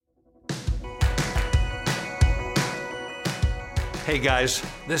Hey guys,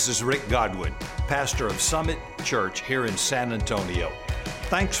 this is Rick Godwin, pastor of Summit Church here in San Antonio.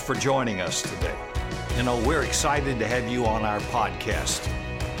 Thanks for joining us today. We're excited to have you on our podcast.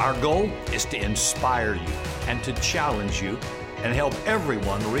 Our goal is to inspire you and to challenge you and help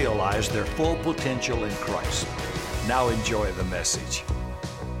everyone realize their full potential in Christ. Now enjoy the message.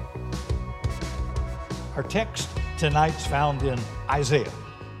 Our text tonight's found in Isaiah.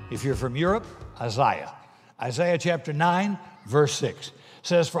 If you're from Europe, Isaiah. Isaiah chapter 9, verse 6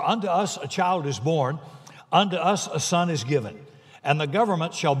 says, "For unto us a child is born, unto us a son is given, and the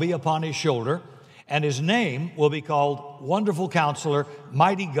government shall be upon his shoulder, and his name will be called Wonderful Counselor,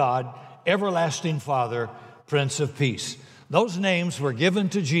 Mighty God, Everlasting Father, Prince of Peace." Those names were given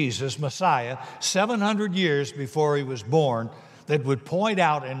to Jesus, Messiah, 700 years before he was born, that would point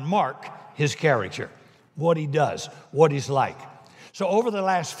out and mark his character, what he does, what he's like. So over the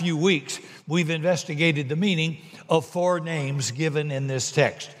last few weeks, we've investigated the meaning of four names given in this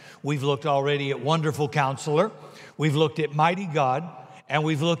text. We've looked already at Wonderful Counselor, we've looked at Mighty God, and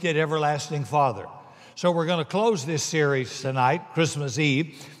we've looked at Everlasting Father. So we're going to close this series tonight, Christmas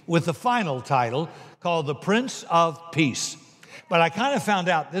Eve, with the final title called The Prince of Peace. But I kind of found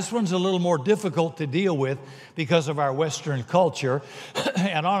out this one's a little more difficult to deal with because of our Western culture.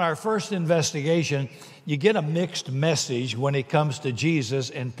 And on our first investigation, you get a mixed message when it comes to Jesus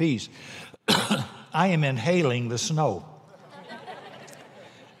and peace. I am inhaling the snow.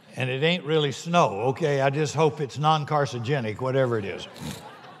 And it ain't really snow, okay? I just hope it's non-carcinogenic, whatever it is.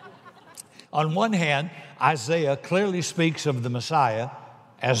 On one hand, Isaiah clearly speaks of the Messiah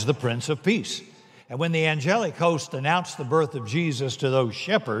as the Prince of Peace. And when the angelic host announced the birth of Jesus to those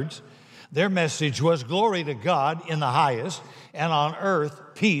shepherds, their message was glory to God in the highest, and on earth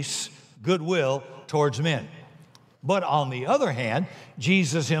peace, goodwill towards men. But on the other hand,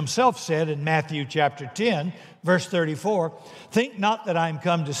 Jesus himself said in Matthew chapter 10, verse 34, "Think not that I am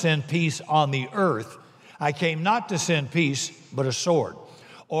come to send peace on the earth. I came not to send peace, but a sword.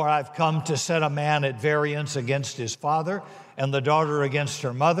 Or I've come to set a man at variance against his father, and the daughter against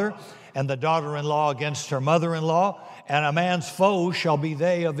her mother, and the daughter-in-law against her mother-in-law, and a man's foes shall be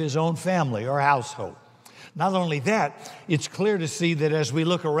they of his own family or household." Not only that, it's clear to see that as we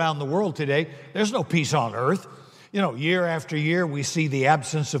look around the world today, there's no peace on earth. Year after year, we see the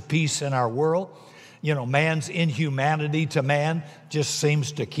absence of peace in our world. Man's inhumanity to man just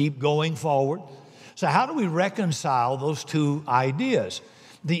seems to keep going forward. So how do we reconcile those two ideas?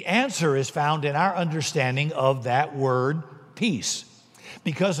 The answer is found in our understanding of that word, peace.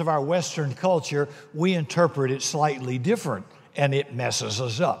 Because of our Western culture, we interpret it slightly different, and it messes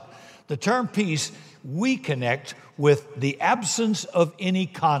us up. The term peace we connect with the absence of any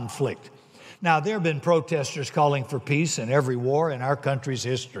conflict. Now, there have been protesters calling for peace in every war in our country's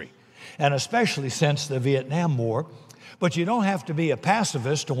history, and especially since the Vietnam War. But you don't have to be a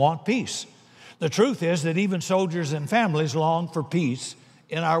pacifist to want peace. The truth is that even soldiers and families long for peace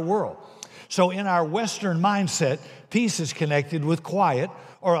in our world. So in our Western mindset, peace is connected with quiet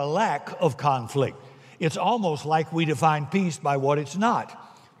or a lack of conflict. It's almost like we define peace by what it's not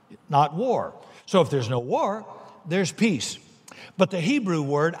war. So if there's no war, there's peace. But the Hebrew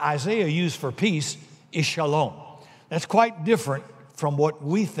word Isaiah used for peace is shalom. That's quite different from what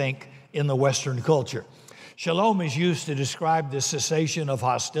we think in the Western culture. Shalom is used to describe the cessation of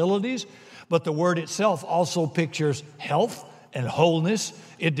hostilities, but the word itself also pictures health and wholeness.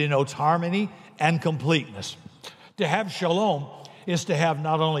 It denotes harmony and completeness. To have shalom is to have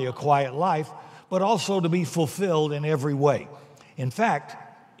not only a quiet life, but also to be fulfilled in every way. In fact,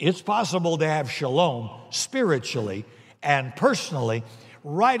 it's possible to have shalom spiritually and personally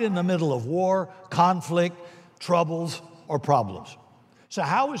right in the middle of war, conflict, troubles, or problems. So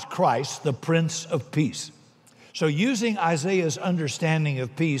how is Christ the Prince of Peace? So using Isaiah's understanding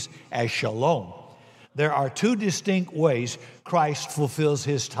of peace as shalom, there are two distinct ways Christ fulfills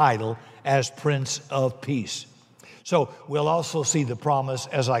his title as Prince of Peace. So we'll also see the promise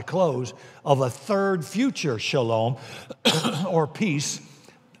as I close of a third future shalom or peace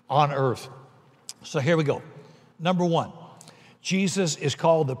on earth. So here we go. Number one, Jesus is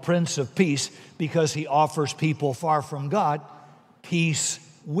called the Prince of Peace because he offers people far from God peace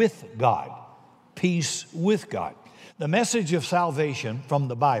with God. Peace with God. The message of salvation from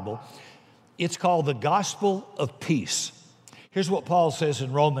the Bible, it's called the gospel of peace. Here's what Paul says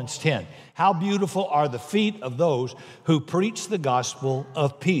in Romans 10. "How beautiful are the feet of those who preach the gospel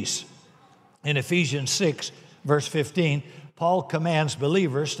of peace." In Ephesians 6, verse 15, Paul commands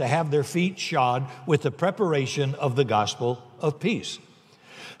believers to have their feet shod with the preparation of the gospel of peace.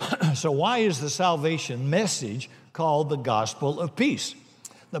 So why is the salvation message called the gospel of peace?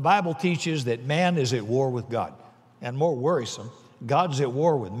 The Bible teaches that man is at war with God, and more worrisome, God's at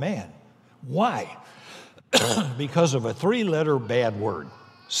war with man. Why? Because of a 3-letter bad word,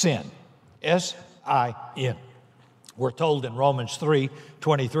 sin. S-I-N. We're told in Romans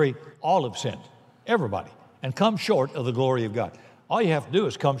 3:23, all have sinned, everybody, and come short of the glory of God. All you have to do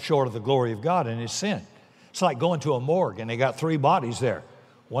is come short of the glory of God, and it's sin. It's like going to a morgue, and they got 3 bodies there.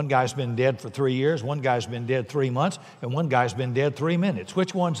 One guy's been dead for 3 years, one guy's been dead 3 months, and one guy's been dead 3 minutes.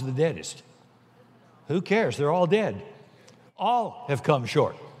 Which one's the deadest? Who cares? They're all dead. All have come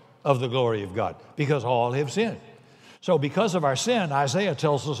short of the glory of God because all have sinned. So because of our sin, Isaiah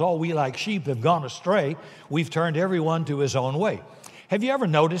tells us, all we like sheep have gone astray. We've turned everyone to his own way. Have you ever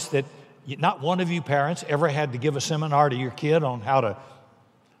noticed that not one of you parents ever had to give a seminar to your kid on how to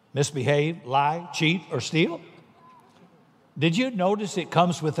misbehave, lie, cheat, or steal? Did you notice it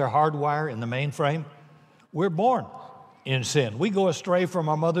comes with their hardwire in the mainframe? We're born in sin. We go astray from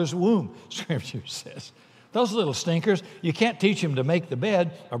our mother's womb, Scripture says. Those little stinkers, you can't teach them to make the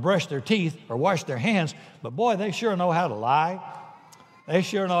bed or brush their teeth or wash their hands, but boy, they sure know how to lie. They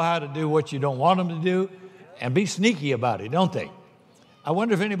sure know how to do what you don't want them to do and be sneaky about it, don't they? I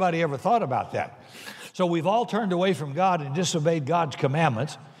wonder if anybody ever thought about that. So we've all turned away from God and disobeyed God's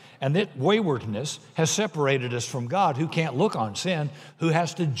commandments, and that waywardness has separated us from God, who can't look on sin, who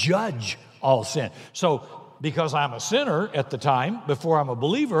has to judge all sin. So because I'm a sinner at the time, before I'm a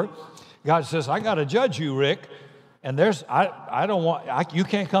believer, God says, I got to judge you, Rick. And you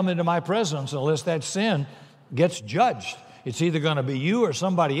can't come into my presence unless that sin gets judged. It's either going to be you or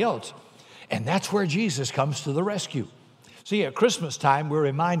somebody else. And that's where Jesus comes to the rescue. See, at Christmas time, we're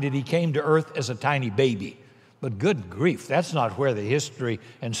reminded he came to earth as a tiny baby. But good grief, that's not where the history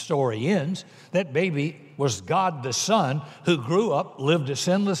and story ends. That baby was God the Son who grew up, lived a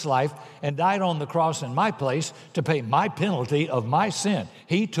sinless life, and died on the cross in my place to pay my penalty of my sin.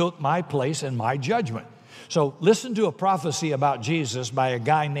 He took my place and my judgment. So listen to a prophecy about Jesus by a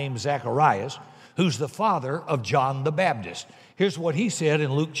guy named Zacharias, who's the father of John the Baptist. Here's what he said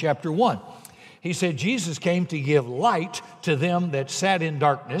in Luke chapter 1. He said, Jesus came to give light to them that sat in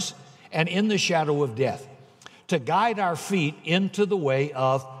darkness and in the shadow of death, to guide our feet into the way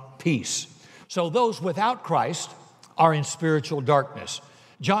of peace. So those without Christ are in spiritual darkness.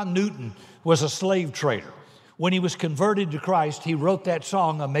 John Newton was a slave trader. When he was converted to Christ, he wrote that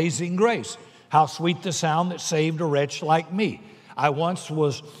song, Amazing Grace. How sweet the sound that saved a wretch like me. I once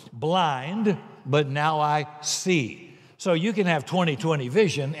was blind, but now I see. So you can have 20/20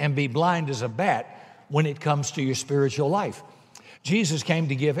 vision and be blind as a bat when it comes to your spiritual life. Jesus came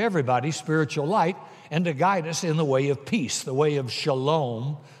to give everybody spiritual light and to guide us in the way of peace, the way of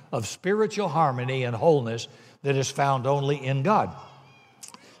shalom, of spiritual harmony and wholeness that is found only in God.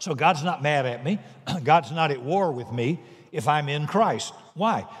 So God's not mad at me. God's not at war with me if I'm in Christ.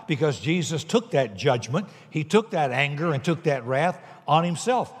 Why? Because Jesus took that judgment. He took that anger and took that wrath on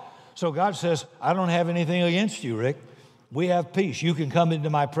himself. So God says, I don't have anything against you, Rick. We have peace. You can come into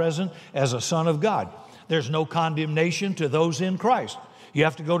my presence as a son of God. There's no condemnation to those in Christ. You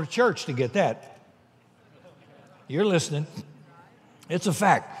have to go to church to get that. You're listening. It's a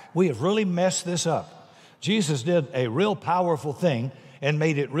fact. We have really messed this up. Jesus did a real powerful thing and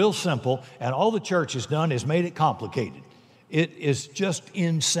made it real simple, and all the church has done is made it complicated. It is just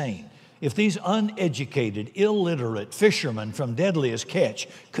insane. If these uneducated, illiterate fishermen from Deadliest Catch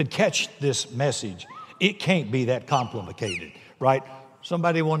could catch this message, it can't be that complicated, right?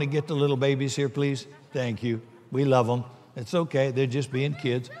 Somebody want to get the little babies here, please? Thank you. We love them. It's okay. They're just being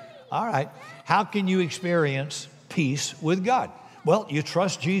kids. All right. How can you experience peace with God? Well, you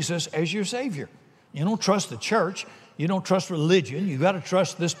trust Jesus as your Savior. You don't trust the church. You don't trust religion. You got to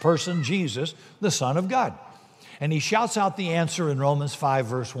trust this person, Jesus, the Son of God. And he shouts out the answer in Romans 5,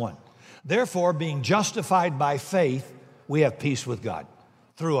 verse 1. Therefore, being justified by faith, we have peace with God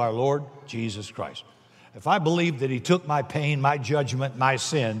through our Lord Jesus Christ. If I believe that he took my pain, my judgment, my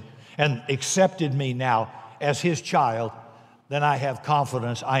sin, and accepted me now as his child, then I have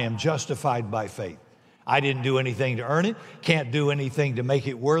confidence I am justified by faith. I didn't do anything to earn it, can't do anything to make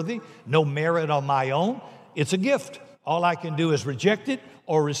it worthy, no merit on my own. It's a gift. All I can do is reject it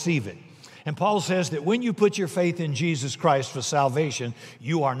or receive it. And Paul says that when you put your faith in Jesus Christ for salvation,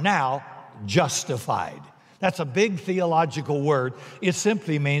 you are now justified. That's a big theological word. It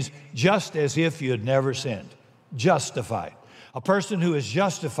simply means just as if you had never sinned. Justified. A person who is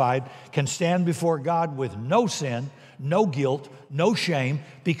justified can stand before God with no sin, no guilt, no shame,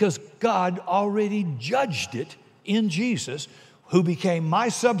 because God already judged it in Jesus, who became my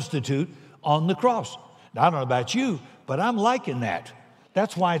substitute on the cross. Now, I don't know about you, but I'm liking that.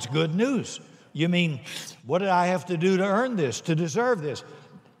 That's why it's good news. You mean, what did I have to do to earn this, to deserve this?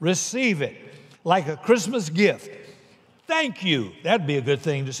 Receive it like a Christmas gift. thank you. That'd be a good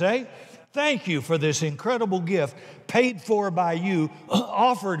thing to say. Thank you for this incredible gift paid for by you,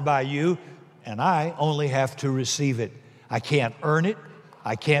 offered by you, and I only have to receive it. I can't earn it.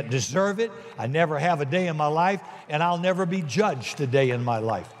 I can't deserve it. I never have a day in my life, and I'll never be judged a day in my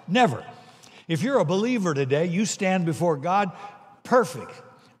life. Never. If you're a believer today, you stand before God perfect.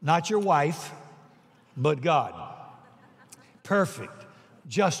 Not your wife, but God. Perfect,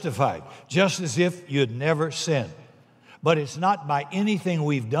 justified, just as if you'd never sinned. But it's not by anything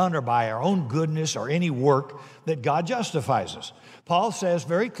we've done or by our own goodness or any work that God justifies us. Paul says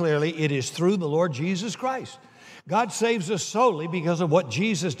very clearly, it is through the Lord Jesus Christ. God saves us solely because of what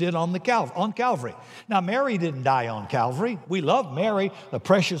Jesus did on Calvary. Now, Mary didn't die on Calvary. We love Mary, the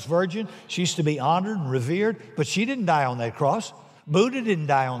precious virgin. She's to be honored and revered, but she didn't die on that cross. Buddha didn't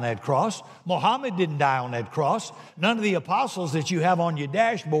die on that cross. Muhammad didn't die on that cross. None of the apostles that you have on your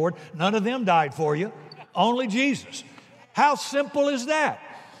dashboard, none of them died for you. Only Jesus. How simple is that?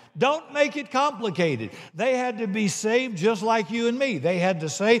 Don't make it complicated. They had to be saved just like you and me. They had to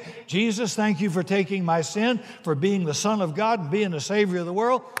say, Jesus, thank you for taking my sin, for being the Son of God and being the Savior of the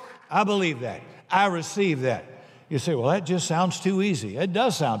world. I believe that. I receive that. You say, well, that just sounds too easy. It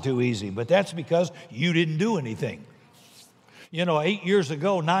does sound too easy, but that's because you didn't do anything. You know, 9 years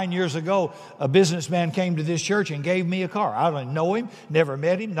ago, a businessman came to this church and gave me a car. I don't know him, never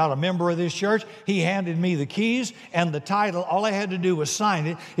met him, not a member of this church. He handed me the keys and the title. All I had to do was sign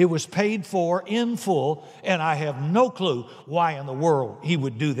it. It was paid for in full, and I have no clue why in the world he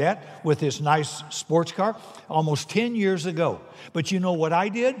would do that with this nice sports car almost 10 years ago. But you know what I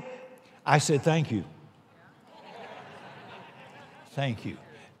did? I said, thank you. Thank you.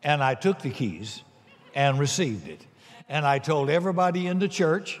 And I took the keys and received it. And I told everybody in the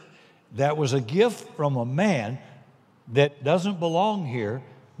church that was a gift from a man that doesn't belong here,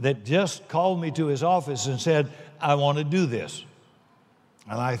 that just called me to his office and said, I want to do this.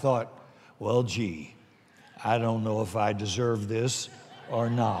 And I thought, well, gee, I don't know if I deserve this or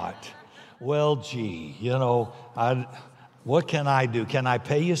not. Well, gee, you know, what can I do? Can I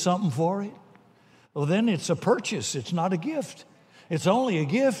pay you something for it? Well, then it's a purchase. It's not a gift. It's only a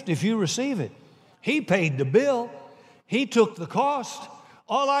gift if you receive it. He paid the bill. He took the cost.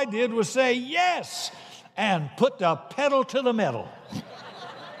 All I did was say yes and put the pedal to the metal.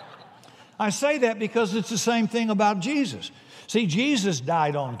 I say that because it's the same thing about Jesus. See, Jesus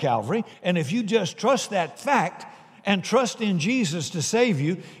died on Calvary, and if you just trust that fact and trust in Jesus to save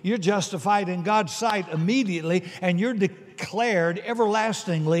you, you're justified in God's sight immediately, and you're declared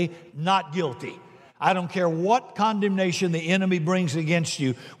everlastingly not guilty. I don't care what condemnation the enemy brings against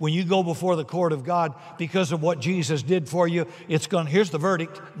you. When you go before the court of God because of what Jesus did for you, here's the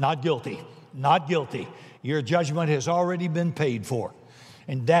verdict, not guilty, not guilty. Your judgment has already been paid for.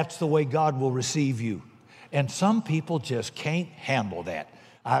 And that's the way God will receive you. And some people just can't handle that.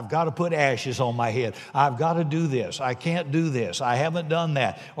 I've got to put ashes on my head. I've got to do this. I can't do this. I haven't done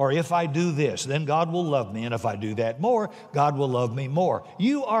that. Or if I do this, then God will love me. And if I do that more, God will love me more.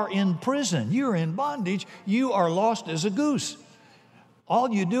 You are in prison. You're in bondage. You are lost as a goose.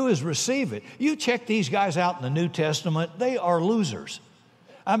 All you do is receive it. You check these guys out in the New Testament, they are losers.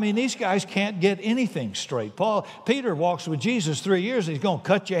 I mean, these guys can't get anything straight. Peter walks with Jesus 3 years. He's going to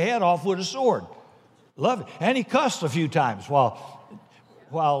cut your head off with a sword. Love it. And he cussed a few times while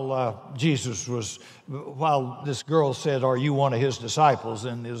this girl said, are you one of his disciples?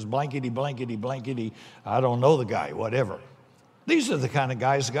 And it was blankety, blankety, blankety, I don't know the guy, whatever. These are the kind of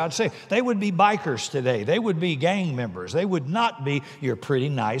guys God saved. They would be bikers today. They would be gang members. They would not be your pretty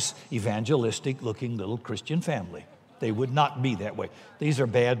nice, evangelistic-looking little Christian family. They would not be that way. These are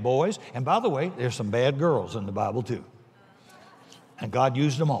bad boys. And by the way, there's some bad girls in the Bible too. And God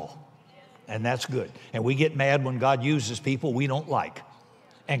used them all. And that's good. And we get mad when God uses people we don't like.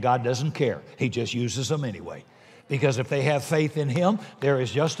 And God doesn't care. He just uses them anyway. Because if they have faith in Him, they're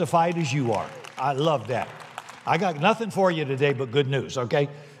as justified as you are. I love that. I got nothing for you today but good news, okay?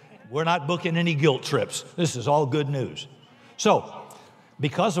 We're not booking any guilt trips. This is all good news. So,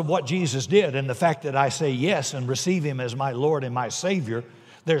 because of what Jesus did and the fact that I say yes and receive Him as my Lord and my Savior,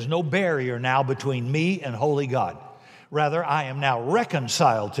 there's no barrier now between me and holy God. Rather, I am now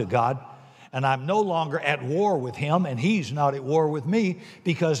reconciled to God, and I'm no longer at war with Him, and He's not at war with me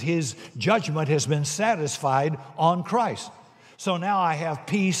because His judgment has been satisfied on Christ. So now I have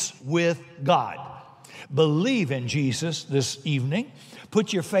peace with God. Believe in Jesus this evening.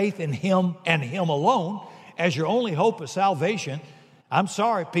 Put your faith in Him and Him alone as your only hope of salvation. I'm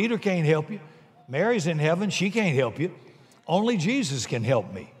sorry, Peter can't help you. Mary's in heaven, she can't help you. Only Jesus can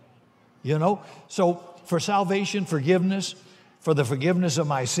help me. You know, so for salvation, forgiveness, for the forgiveness of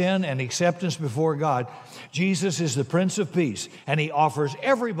my sin and acceptance before God. Jesus is the Prince of Peace, and he offers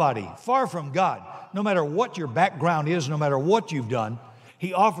everybody far from God, no matter what your background is, no matter what you've done,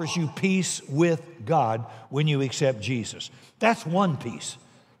 he offers you peace with God when you accept Jesus. That's one peace.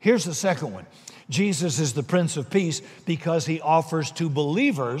 Here's the second one. Jesus is the Prince of Peace because he offers to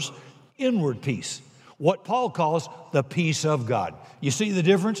believers inward peace, what Paul calls the peace of God. You see the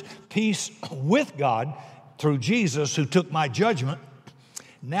difference? Peace with God through Jesus who took my judgment.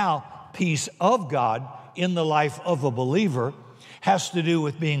 Now, peace of God in the life of a believer has to do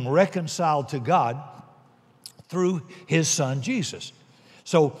with being reconciled to God through his Son, Jesus.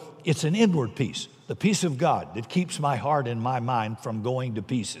 So it's an inward peace, the peace of God that keeps my heart and my mind from going to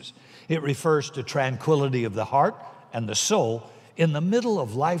pieces. It refers to tranquility of the heart and the soul in the middle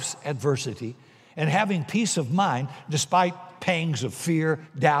of life's adversity and having peace of mind despite pangs of fear,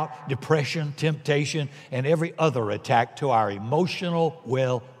 doubt, depression, temptation, and every other attack to our emotional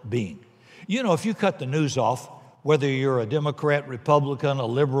well-being. You know, if you cut the news off, whether you're a Democrat, Republican, a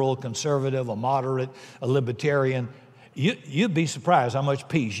liberal, conservative, a moderate, a libertarian, you'd be surprised how much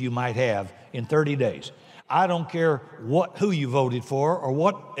peace you might have in 30 days. I don't care who you voted for or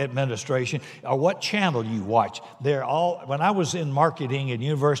what administration or what channel you watch. When I was in marketing at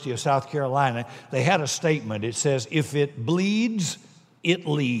University of South Carolina, they had a statement. It says, if it bleeds, it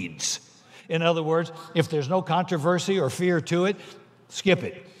leads. In other words, if there's no controversy or fear to it, skip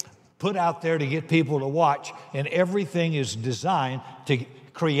it. Put out there to get people to watch, and everything is designed to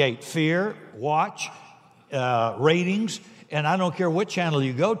create fear, watch, ratings, and I don't care what channel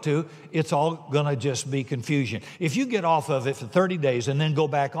you go to, it's all going to just be confusion. If you get off of it for 30 days and then go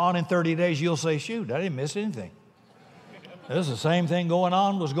back on in 30 days, you'll say, shoot, I didn't miss anything. There's the same thing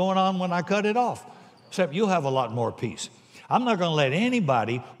was going on when I cut it off, except you'll have a lot more peace. I'm not going to let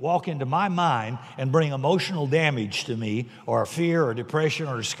anybody walk into my mind and bring emotional damage to me or fear or depression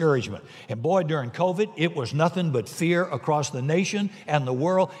or discouragement. And boy, during COVID, it was nothing but fear across the nation and the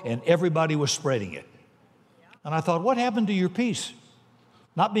world, and everybody was spreading it. And I thought, what happened to your peace?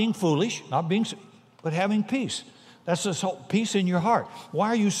 Not being foolish, but having peace. That's the peace in your heart. Why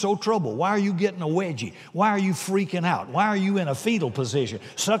are you so troubled? Why are you getting a wedgie? Why are you freaking out? Why are you in a fetal position,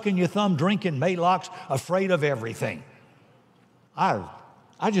 sucking your thumb, drinking Maalox, afraid of everything? I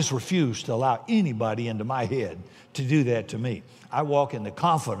just refuse to allow anybody into my head to do that to me. I walk in the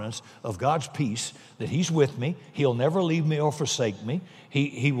confidence of God's peace, that he's with me. He'll never leave me or forsake me.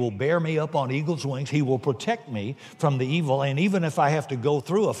 He will bear me up on eagle's wings. He will protect me from the evil. And even if I have to go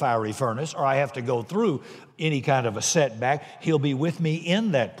through a fiery furnace or I have to go through any kind of a setback, he'll be with me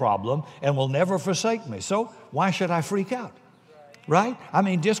in that problem and will never forsake me. So why should I freak out? Right? I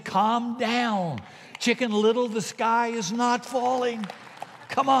mean, just calm down. Chicken Little, the sky is not falling.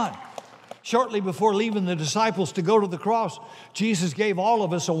 Come on. Shortly before leaving the disciples to go to the cross, Jesus gave all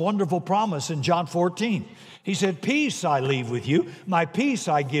of us a wonderful promise in John 14. He said, peace I leave with you, my peace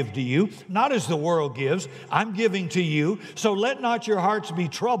I give to you, not as the world gives, I'm giving to you. So let not your hearts be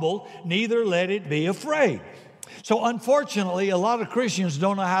troubled, neither let it be afraid. So unfortunately, a lot of Christians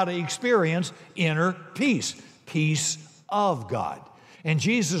don't know how to experience inner peace, peace of God. And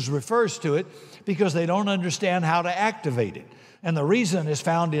Jesus refers to it because they don't understand how to activate it. And the reason is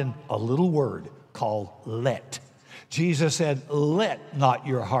found in a little word called let. Jesus said, let not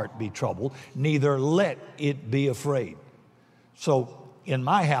your heart be troubled, neither let it be afraid. So in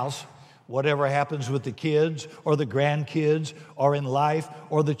my house, whatever happens with the kids or the grandkids or in life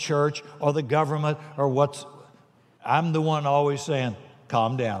or the church or the government or I'm the one always saying,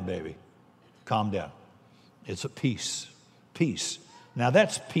 calm down, baby, calm down. It's a peace. Now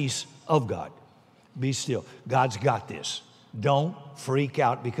that's peace of God. Be still. God's got this. Don't freak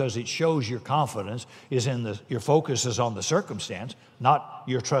out because it shows your confidence is your focus is on the circumstance, not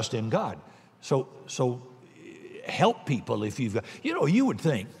your trust in God. So help people if you've got, you would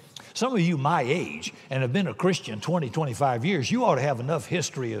think, some of you my age and have been a Christian 20, 25 years, you ought to have enough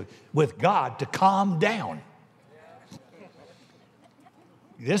history with God to calm down.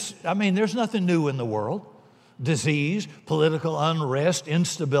 There's nothing new in the world. Disease, political unrest,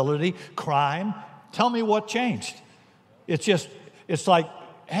 instability, crime. Tell me what changed. It's like,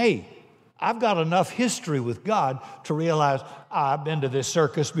 hey, I've got enough history with God to realize I've been to this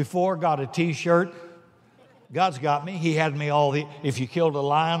circus before, got a T-shirt. God's got me. He had me if you killed a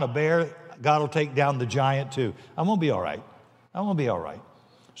lion, a bear, God will take down the giant too. I'm going to be all right.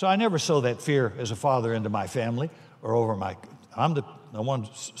 So I never sow that fear as a father into my family or over I'm the one who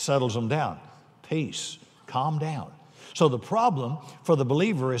settles them down. Peace. Calm down. So the problem for the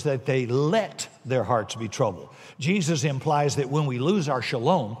believer is that they let their hearts be troubled. Jesus implies that when we lose our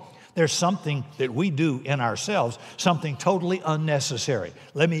shalom, There's something that we do in ourselves, something totally unnecessary.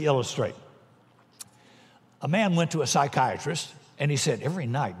 Let me illustrate. A man went to a psychiatrist, and he said, every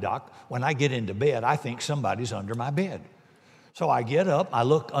night, Doc, when I get into bed, I think somebody's under my bed. So I get up, I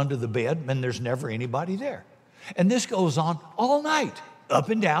look under the bed, and there's never anybody there. And this goes on all night, up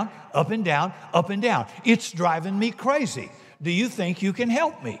and down, up and down, up and down. It's driving me crazy. Do you think you can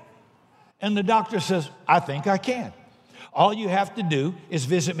help me? And the doctor says, I think I can. All you have to do is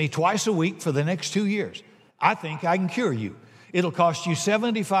visit me twice a week for the next 2 years. I think I can cure you. It'll cost you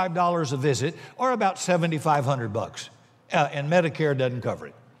 $75 a visit, or about $7,500, and Medicare doesn't cover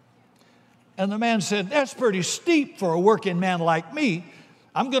it. And the man said, that's pretty steep for a working man like me.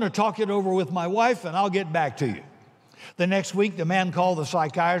 I'm going to talk it over with my wife, and I'll get back to you. The next week, the man called the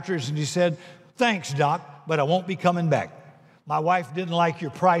psychiatrist, and he said, thanks, Doc, but I won't be coming back. My wife didn't like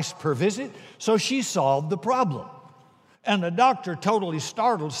your price per visit, so she solved the problem. And the doctor, totally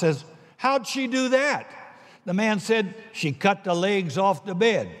startled, says, how'd she do that? The man said, she cut the legs off the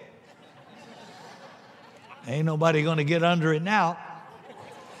bed. Ain't nobody going to get under it now.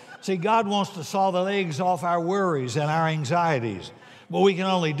 See, God wants to saw the legs off our worries and our anxieties. But we can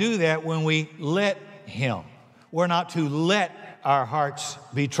only do that when we let Him. We're not to let our hearts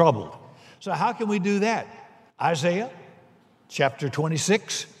be troubled. So how can we do that? Isaiah chapter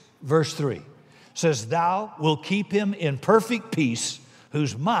 26, verse 3 says, thou wilt keep him in perfect peace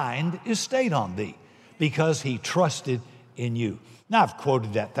whose mind is stayed on thee, because he trusted in you. Now, I've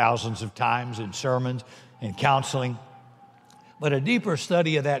quoted that thousands of times in sermons and counseling, but a deeper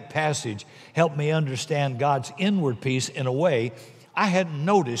study of that passage helped me understand God's inward peace in a way I hadn't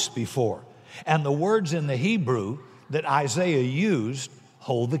noticed before. And the words in the Hebrew that Isaiah used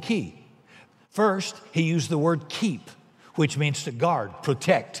hold the key. First, he used the word keep, which means to guard,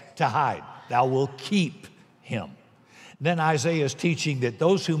 protect, to hide. Thou wilt keep him. Then Isaiah is teaching that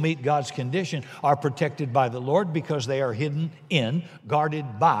those who meet God's condition are protected by the Lord because they are hidden in,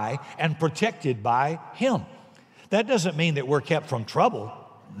 guarded by, and protected by Him. That doesn't mean that we're kept from trouble.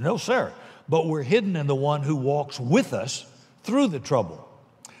 No, sir. But we're hidden in the one who walks with us through the trouble.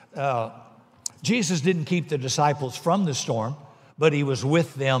 Jesus didn't keep the disciples from the storm, but He was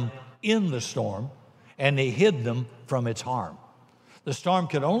with them in the storm, and He hid them from its harm. The storm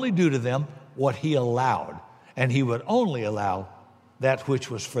could only do to them what He allowed, and He would only allow that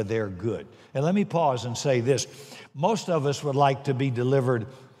which was for their good. And let me pause and say this. Most of us would like to be delivered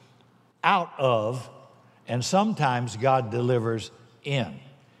out of, and sometimes God delivers in.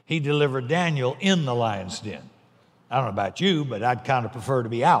 He delivered Daniel in the lion's den. I don't know about you, but I'd kind of prefer to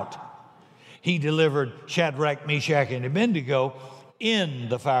be out. He delivered Shadrach, Meshach, and Abednego in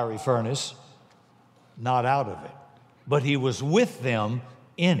the fiery furnace, not out of it. But He was with them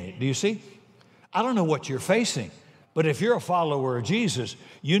in it. Do you see? I don't know what you're facing, but if you're a follower of Jesus,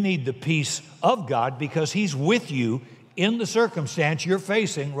 you need the peace of God because He's with you in the circumstance you're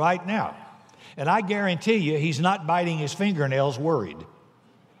facing right now. And I guarantee you, He's not biting His fingernails worried.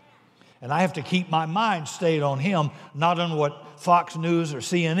 And I have to keep my mind stayed on Him, not on what Fox News or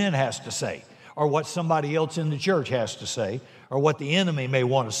CNN has to say, or what somebody else in the church has to say, or what the enemy may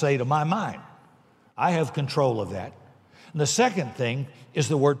want to say to my mind. I have control of that. And the second thing is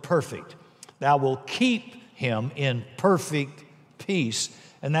the word perfect. Thou wilt keep him in perfect peace.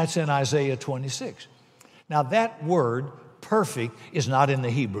 And that's in Isaiah 26. Now that word, perfect, is not in the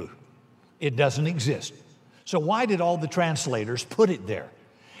Hebrew. It doesn't exist. So why did all the translators put it there?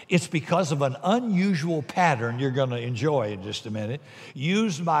 It's because of an unusual pattern you're going to enjoy in just a minute,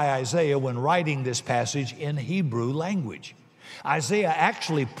 used by Isaiah when writing this passage in Hebrew language. Isaiah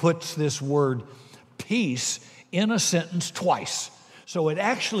actually puts this word peace in a sentence twice. So it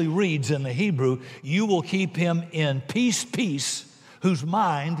actually reads in the Hebrew, you will keep him in peace, peace, whose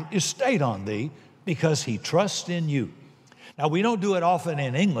mind is stayed on thee, because he trusts in you. Now, we don't do it often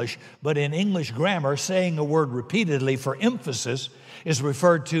in English, but in English grammar, saying a word repeatedly for emphasis is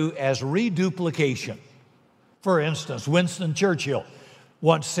referred to as reduplication. For instance, Winston Churchill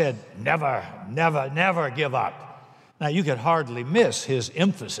once said, never, never, never give up. Now, you could hardly miss his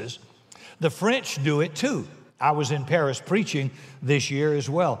emphasis. The French do it too. I was in Paris preaching this year as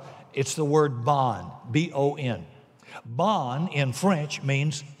well. It's the word bon, B-O-N. Bon in French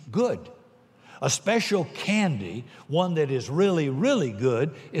means good. A special candy, one that is really, really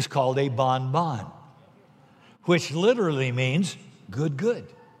good, is called a bonbon, which literally means good, good.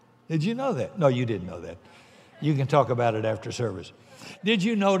 Did you know that? No, you didn't know that. You can talk about it after service. Did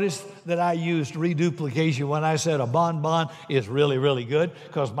you notice that I used reduplication when I said a bonbon is really, really good?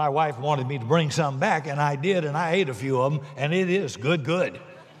 Because my wife wanted me to bring some back, and I did, and I ate a few of them, and it is good, good.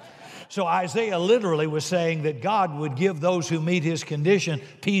 So Isaiah literally was saying that God would give those who meet his condition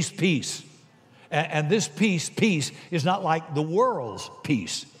peace, peace. And this peace is not like the world's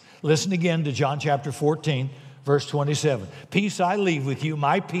peace. Listen again to John chapter 14, verse 27. Peace I leave with you,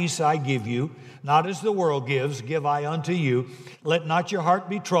 my peace I give you. Not as the world gives, give I unto you. Let not your heart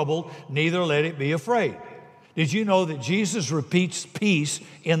be troubled, neither let it be afraid. Did you know that Jesus repeats peace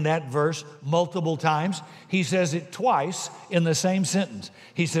in that verse multiple times? He says it twice in the same sentence.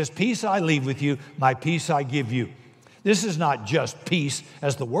 He says, peace I leave with you, my peace I give you. This is not just peace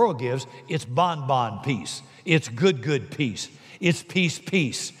as the world gives. It's bonbon peace. It's good peace. It's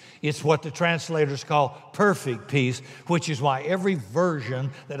peace. It's what the translators call perfect peace, which is why every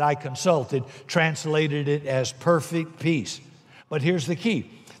version that I consulted translated it as perfect peace. But here's the key.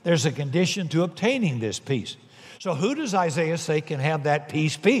 There's a condition to obtaining this peace. So who does Isaiah say can have that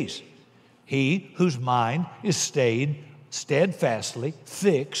peace? He whose mind is stayed steadfastly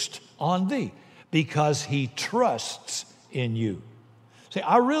fixed on thee, because he trusts in you. See,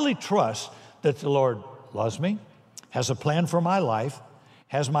 I really trust that the Lord loves me, has a plan for my life,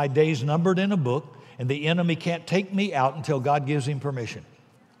 has my days numbered in a book, and the enemy can't take me out until God gives him permission.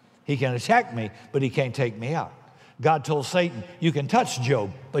 He can attack me, but he can't take me out. God told Satan, you can touch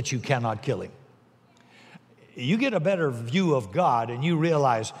Job, but you cannot kill him. You get a better view of God and you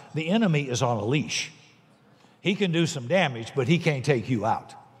realize the enemy is on a leash. He can do some damage, but he can't take you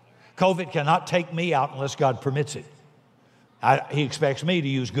out. COVID cannot take me out unless God permits it. He expects me to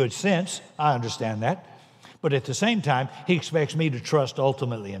use good sense. I understand that. But at the same time, he expects me to trust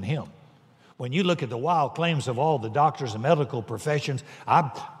ultimately in him. When you look at the wild claims of all the doctors and medical professions,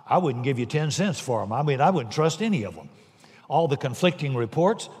 I wouldn't give you 10 cents for them. I mean, I wouldn't trust any of them. All the conflicting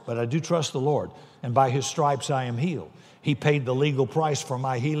reports, but I do trust the Lord. And by his stripes I am healed. He paid the legal price for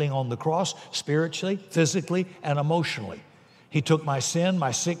my healing on the cross, spiritually, physically, and emotionally. He took my sin,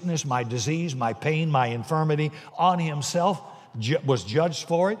 my sickness, my disease, my pain, my infirmity on himself, was judged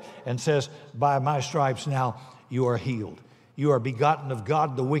for it, and says, by my stripes now you are healed. You are begotten of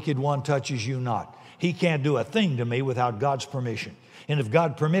God, the wicked one touches you not. He can't do a thing to me without God's permission. And if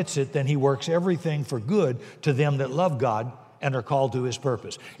God permits it, then he works everything for good to them that love God and are called to his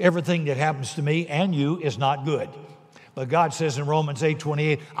purpose. Everything that happens to me and you is not good. But God says in Romans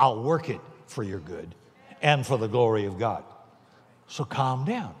 8:28, I'll work it for your good and for the glory of God. So calm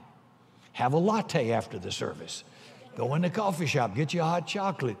down. Have a latte after the service. Go in the coffee shop, get you a hot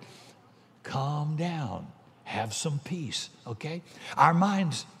chocolate. Calm down. Have some peace, okay? Our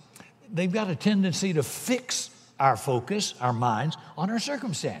minds, they've got a tendency to fix our focus, our minds, on our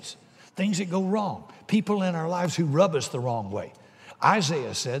circumstance. Things that go wrong. People in our lives who rub us the wrong way.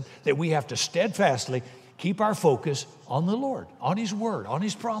 Isaiah said that we have to steadfastly keep our focus on the Lord, on his word, on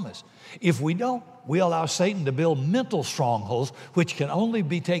his promise. If we don't, we allow Satan to build mental strongholds, which can only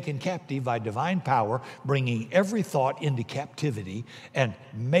be taken captive by divine power, bringing every thought into captivity and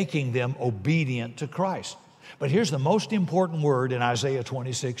making them obedient to Christ. But here's the most important word in Isaiah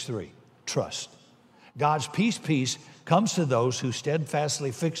 26:3, trust. God's peace comes to those who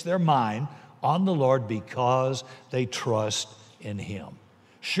steadfastly fix their mind on the Lord because they trust in him.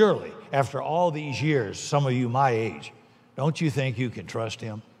 Surely, after all these years, some of you my age, don't you think you can trust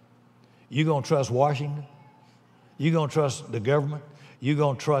him? You gonna trust Washington? You gonna trust the government? You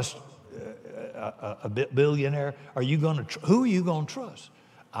gonna trust a billionaire? Who are you gonna trust?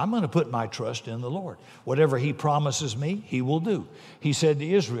 I'm going to put my trust in the Lord. Whatever he promises me, he will do. He said to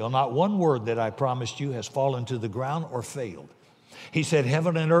Israel, not one word that I promised you has fallen to the ground or failed. He said,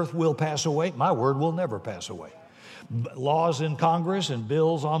 heaven and earth will pass away. My word will never pass away. Laws in Congress and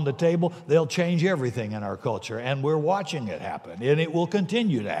bills on the table, they'll change everything in our culture, and we're watching it happen, and it will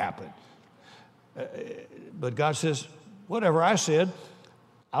continue to happen. But God says, whatever I said,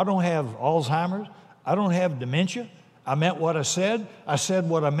 I don't have Alzheimer's, I don't have dementia. I meant what I said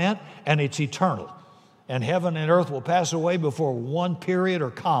what I meant, and it's eternal. And heaven and earth will pass away before one period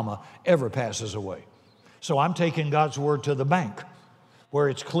or comma ever passes away. So I'm taking God's word to the bank. Where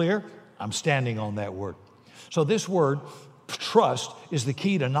it's clear, I'm standing on that word. So this word, trust, is the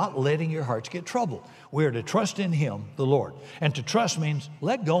key to not letting your hearts get troubled. We're to trust in him, the Lord. And to trust means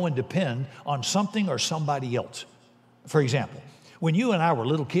let go and depend on something or somebody else. For example, when you and I were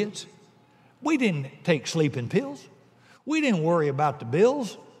little kids, we didn't take sleeping pills. We didn't worry about the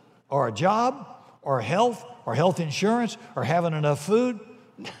bills or a job or health insurance or having enough food.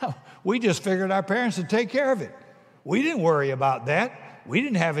 No, we just figured our parents would take care of it. We didn't worry about that. We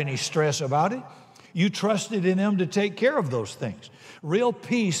didn't have any stress about it. You trusted in him to take care of those things. Real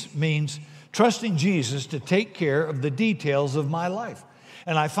peace means trusting Jesus to take care of the details of my life.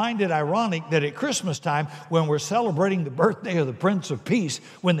 And I find it ironic that at Christmas time, when we're celebrating the birthday of the Prince of Peace,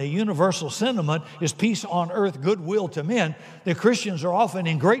 when the universal sentiment is peace on earth, goodwill to men, the Christians are often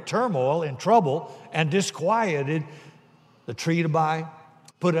in great turmoil, in trouble, and disquieted. The tree to buy,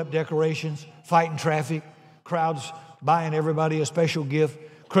 put up decorations, fighting traffic, crowds buying everybody a special gift,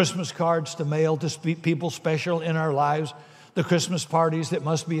 Christmas cards to mail to people special in our lives, the Christmas parties that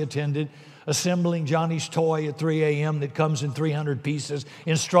must be attended, assembling Johnny's toy at 3 a.m. that comes in 300 pieces,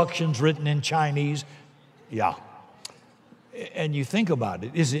 instructions written in Chinese. Yeah. And you think about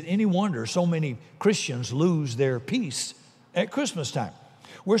it, is it any wonder so many Christians lose their peace at Christmas time?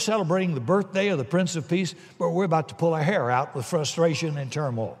 We're celebrating the birthday of the Prince of Peace, but we're about to pull our hair out with frustration and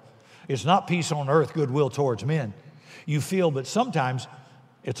turmoil. It's not peace on earth, goodwill towards men. You feel, but sometimes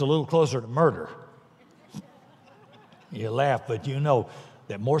it's a little closer to murder. You laugh, but you know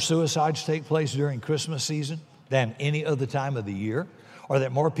that more suicides take place during Christmas season than any other time of the year, or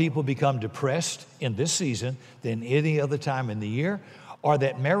that more people become depressed in this season than any other time in the year, or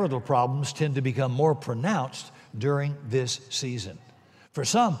that marital problems tend to become more pronounced during this season. For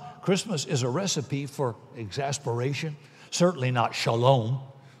some, Christmas is a recipe for exasperation, certainly not shalom.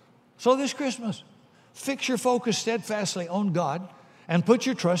 So this Christmas, fix your focus steadfastly on God and put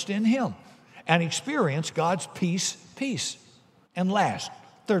your trust in Him and experience God's peace. And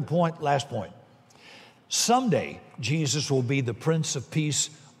third point, last point. Someday, Jesus will be the Prince of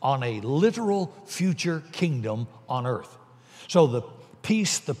Peace on a literal future kingdom on earth. So the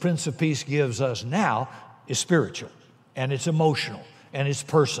peace the Prince of Peace gives us now is spiritual, and it's emotional, and it's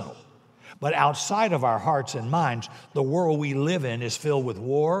personal. But outside of our hearts and minds, the world we live in is filled with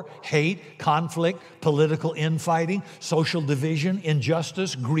war, hate, conflict, political infighting, social division,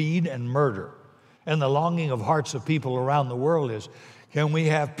 injustice, greed, and murder. And the longing of hearts of people around the world is, can we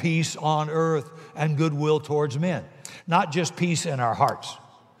have peace on earth and goodwill towards men? Not just peace in our hearts.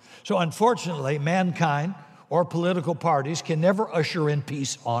 So unfortunately, mankind or political parties can never usher in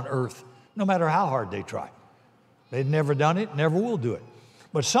peace on earth, no matter how hard they try. They've never done it, never will do it.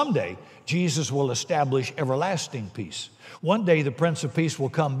 But someday, Jesus will establish everlasting peace. One day, the Prince of Peace will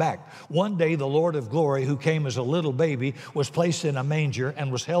come back. One day, the Lord of Glory, who came as a little baby, was placed in a manger,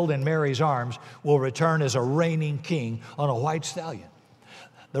 and was held in Mary's arms, will return as a reigning king on a white stallion.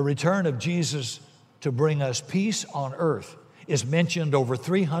 The return of Jesus to bring us peace on earth is mentioned over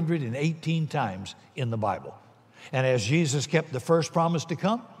 318 times in the Bible. And as Jesus kept the first promise to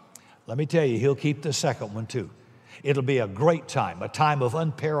come, let me tell you, He'll keep the second one too. It'll be a great time, a time of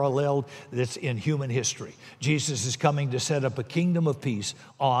unparalleled that's in human history. Jesus is coming to set up a kingdom of peace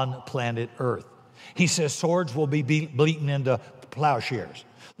on planet Earth. He says swords will be beaten into plowshares.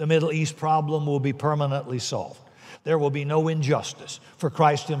 The Middle East problem will be permanently solved. There will be no injustice, for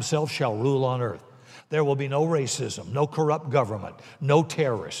Christ Himself shall rule on earth. There will be no racism, no corrupt government, no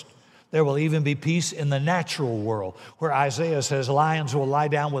terrorist. There will even be peace in the natural world, where Isaiah says lions will lie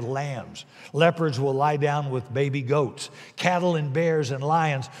down with lambs, leopards will lie down with baby goats, cattle and bears and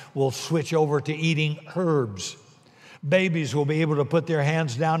lions will switch over to eating herbs. Babies will be able to put their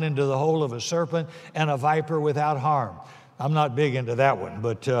hands down into the hole of a serpent and a viper without harm. I'm not big into that one,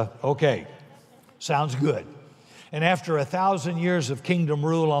 but okay, sounds good. And after 1,000 years of kingdom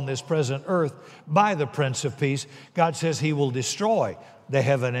rule on this present earth by the Prince of Peace, God says He will destroy the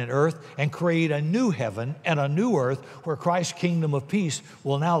heaven and earth and create a new heaven and a new earth where Christ's kingdom of peace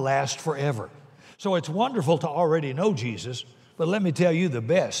will now last forever. So it's wonderful to already know Jesus, but let me tell you, the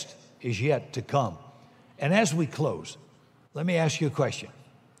best is yet to come. And as we close, let me ask you a question.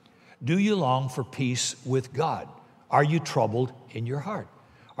 Do you long for peace with God? Are you troubled in your heart?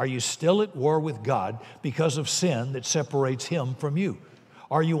 Are you still at war with God because of sin that separates Him from you?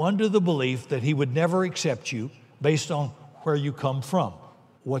 Are you under the belief that He would never accept you based on where you come from,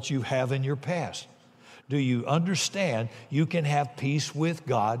 what you have in your past? Do you understand you can have peace with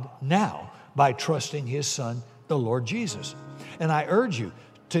God now by trusting His Son, the Lord Jesus? And I urge you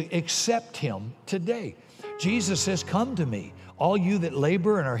to accept Him today. Jesus says, come to me, all you that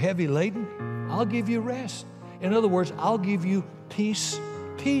labor and are heavy laden, I'll give you rest. In other words, I'll give you peace.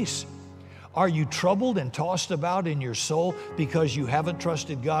 Are you troubled and tossed about in your soul because you haven't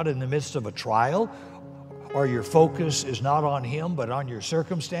trusted God in the midst of a trial? Or your focus is not on Him but on your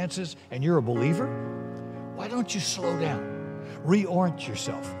circumstances and you're a believer? Why don't you slow down? Reorient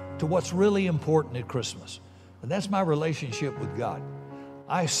yourself to what's really important at Christmas. And that's my relationship with God.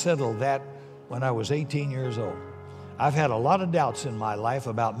 I settled that when I was 18 years old. I've had a lot of doubts in my life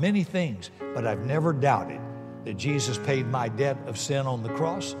about many things, but I've never doubted that Jesus paid my debt of sin on the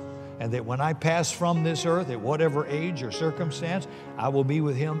cross, and that when I pass from this earth at whatever age or circumstance, I will be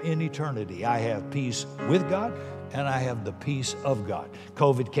with Him in eternity. I have peace with God and I have the peace of God.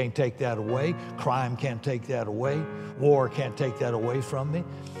 COVID can't take that away. Crime can't take that away. War can't take that away from me.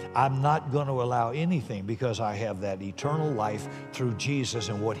 I'm not going to allow anything, because I have that eternal life through Jesus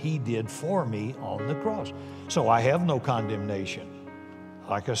and what He did for me on the cross. So I have no condemnation.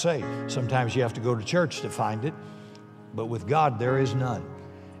 Like I say, sometimes you have to go to church to find it, but with God there is none.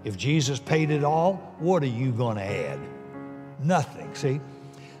 If Jesus paid it all, what are you going to add? Nothing, see?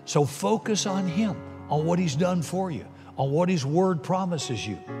 So focus on Him, on what He's done for you, on what His Word promises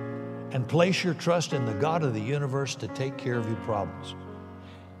you, and place your trust in the God of the universe to take care of your problems.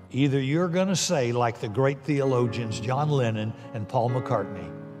 Either you're going to say, like the great theologians John Lennon and Paul McCartney,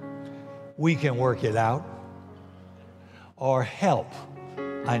 we can work it out, or help,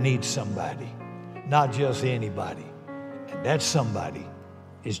 I need somebody, not just anybody. And that somebody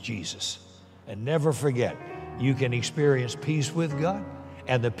is Jesus. And never forget, you can experience peace with God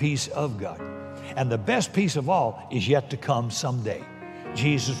and the peace of God. And the best peace of all is yet to come someday.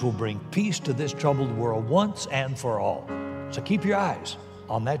 Jesus will bring peace to this troubled world once and for all. So keep your eyes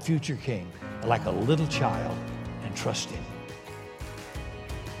on that future King like a little child and trust Him.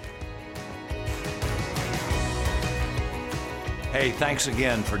 Hey, thanks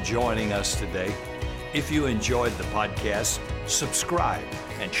again for joining us today. If you enjoyed the podcast, subscribe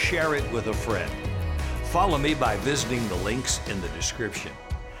and share it with a friend. Follow me by visiting the links in the description.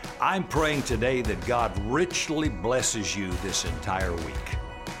 I'm praying today that God richly blesses you this entire week.